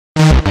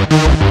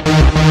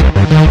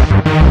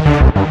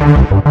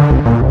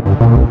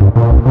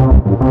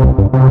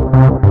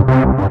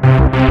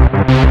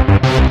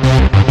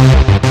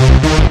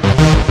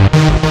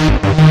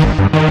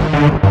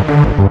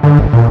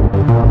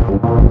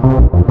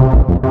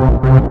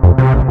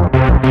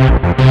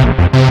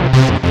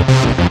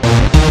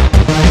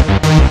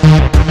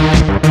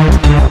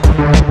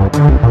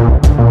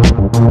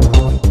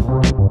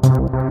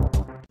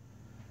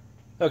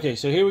Okay,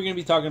 so here we're going to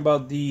be talking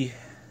about the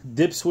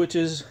dip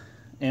switches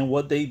and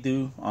what they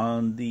do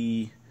on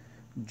the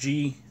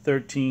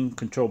G-13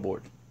 control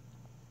board.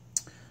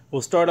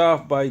 We'll start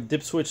off by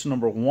dip switch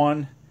number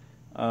 1.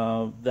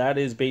 That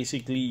is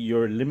basically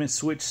your limit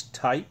switch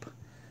type.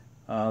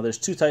 There's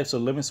two types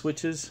of limit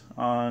switches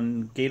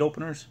on gate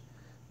openers.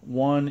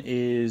 One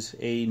is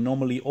a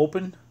normally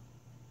open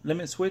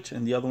limit switch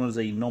and the other one is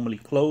a normally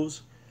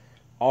closed.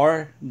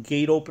 Our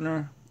gate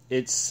opener,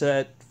 it's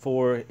set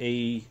for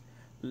a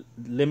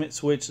limit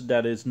switch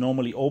that is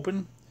normally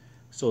open,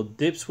 so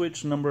dip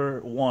switch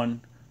number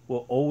 1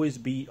 will always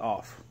be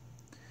off.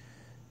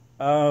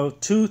 2,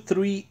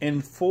 3,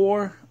 and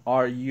 4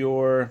 are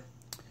your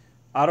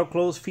auto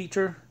close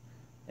feature,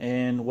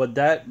 and what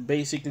that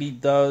basically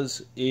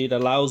does, it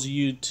allows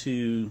you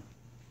to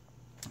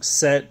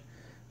set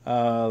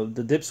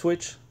the dip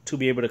switch to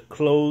be able to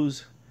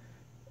close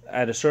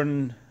at a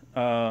certain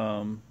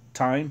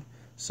time.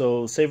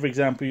 So say for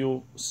example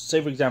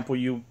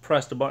you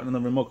press the button on the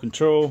remote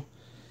control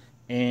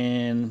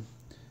and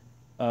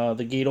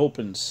the gate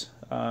opens.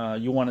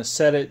 You want to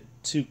set it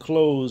to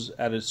close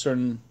at a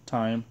certain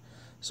time.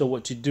 So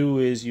what you do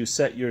is you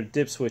set your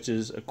dip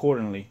switches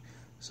accordingly.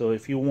 So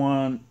if you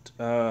want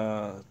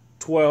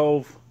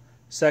 12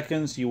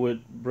 seconds, you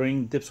would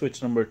bring dip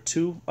switch number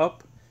 2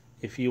 up.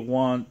 If you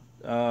want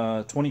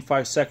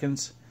 25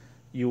 seconds,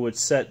 you would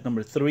set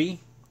number 3.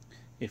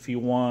 If you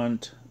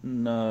want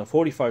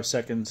 45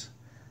 seconds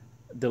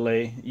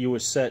delay, you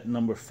would set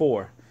number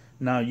 4.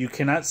 Now you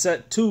cannot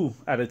set 2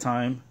 at a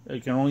time.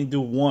 You can only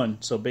do 1.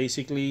 So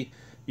basically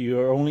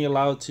you're only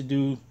allowed to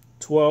do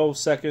 12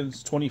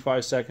 seconds,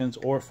 25 seconds,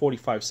 or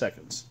 45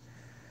 seconds.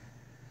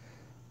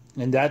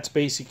 And that's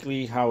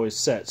basically how it's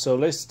set. So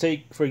let's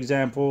take, for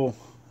example,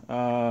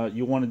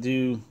 you want to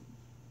do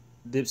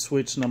dip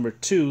switch number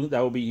 2. That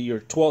will be your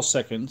 12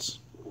 seconds,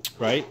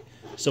 right?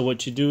 So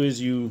what you do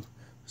is you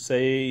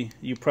say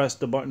you press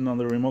the button on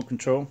the remote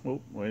control.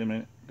 Oh, wait a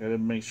minute. Gotta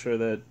make sure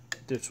that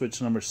dip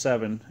switch number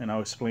 7, and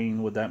I'll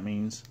explain what that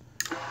means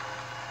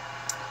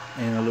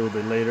in a little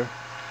bit later.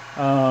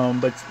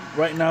 But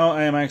right now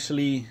I am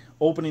actually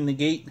opening the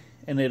gate,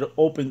 and it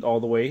opened all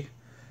the way.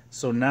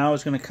 So now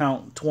it's going to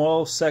count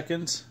 12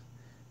 seconds,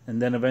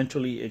 and then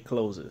eventually it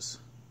closes.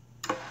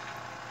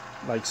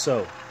 Like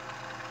so.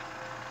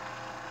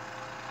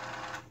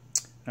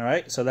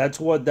 Alright, so that's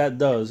what that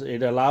does.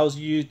 It allows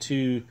you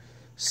to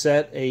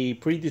set a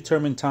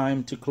predetermined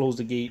time to close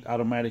the gate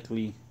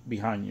automatically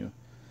behind you.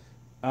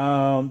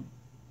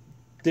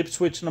 Dip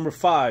switch number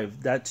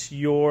 5, that's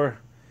your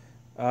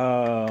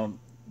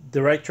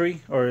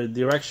direction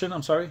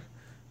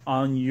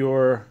on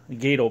your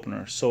gate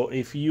opener. So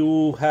if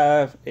you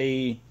have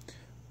a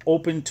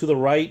open to the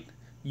right,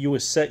 you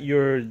would set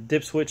your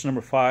dip switch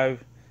number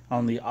 5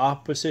 on the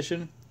off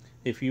position.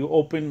 If you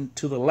open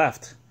to the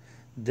left,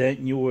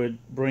 then you would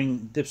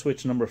bring dip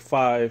switch number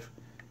 5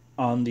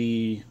 on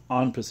the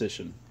on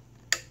position.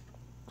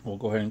 We'll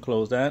go ahead and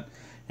close that.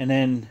 And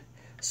then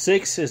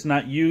 6 is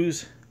not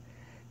used.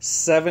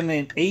 7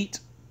 and 8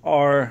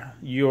 are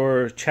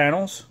your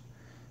channels.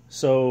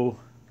 So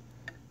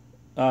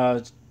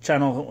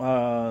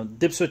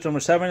dip switch number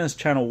 7 is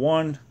channel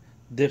 1.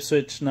 Dip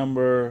switch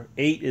number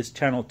 8 is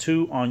channel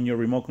 2 on your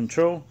remote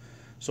control.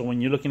 So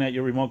when you're looking at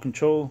your remote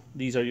control,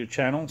 these are your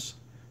channels.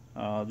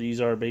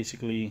 These are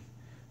basically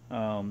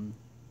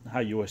how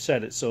you would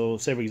set it. So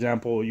say for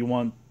example you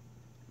want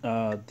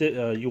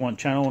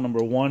channel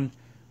number 1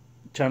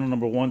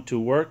 to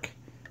work,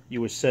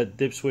 you would set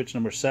dip switch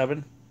number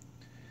 7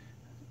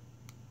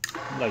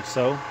 like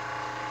so.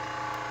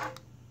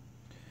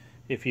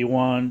 If you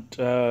want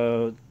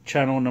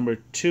channel number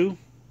 2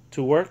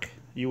 to work,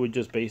 you would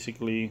just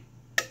basically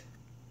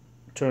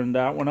turn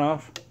that one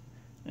off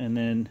and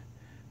then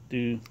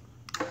do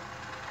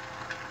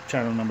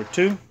channel number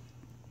 2.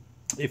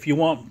 If you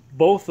want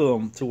both of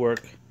them to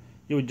work,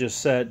 you would just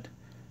set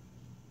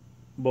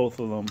both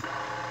of them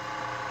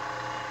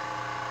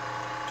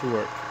to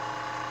work.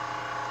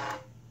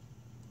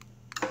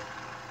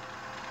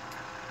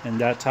 And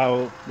that's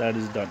how that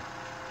is done.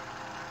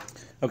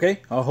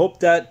 Okay, I hope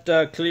that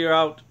clear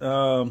out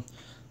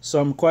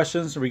some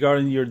questions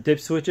regarding your dip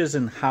switches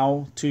and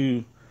how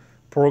to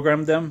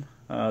program them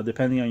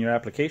depending on your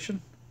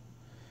application.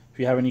 If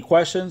you have any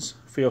questions,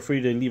 feel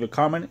free to leave a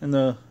comment in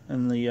the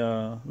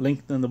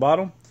link in the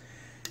bottom.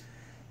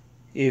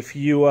 If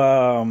you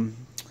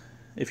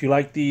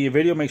like the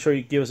video, make sure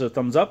you give us a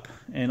thumbs up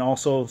and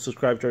also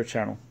subscribe to our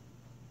channel.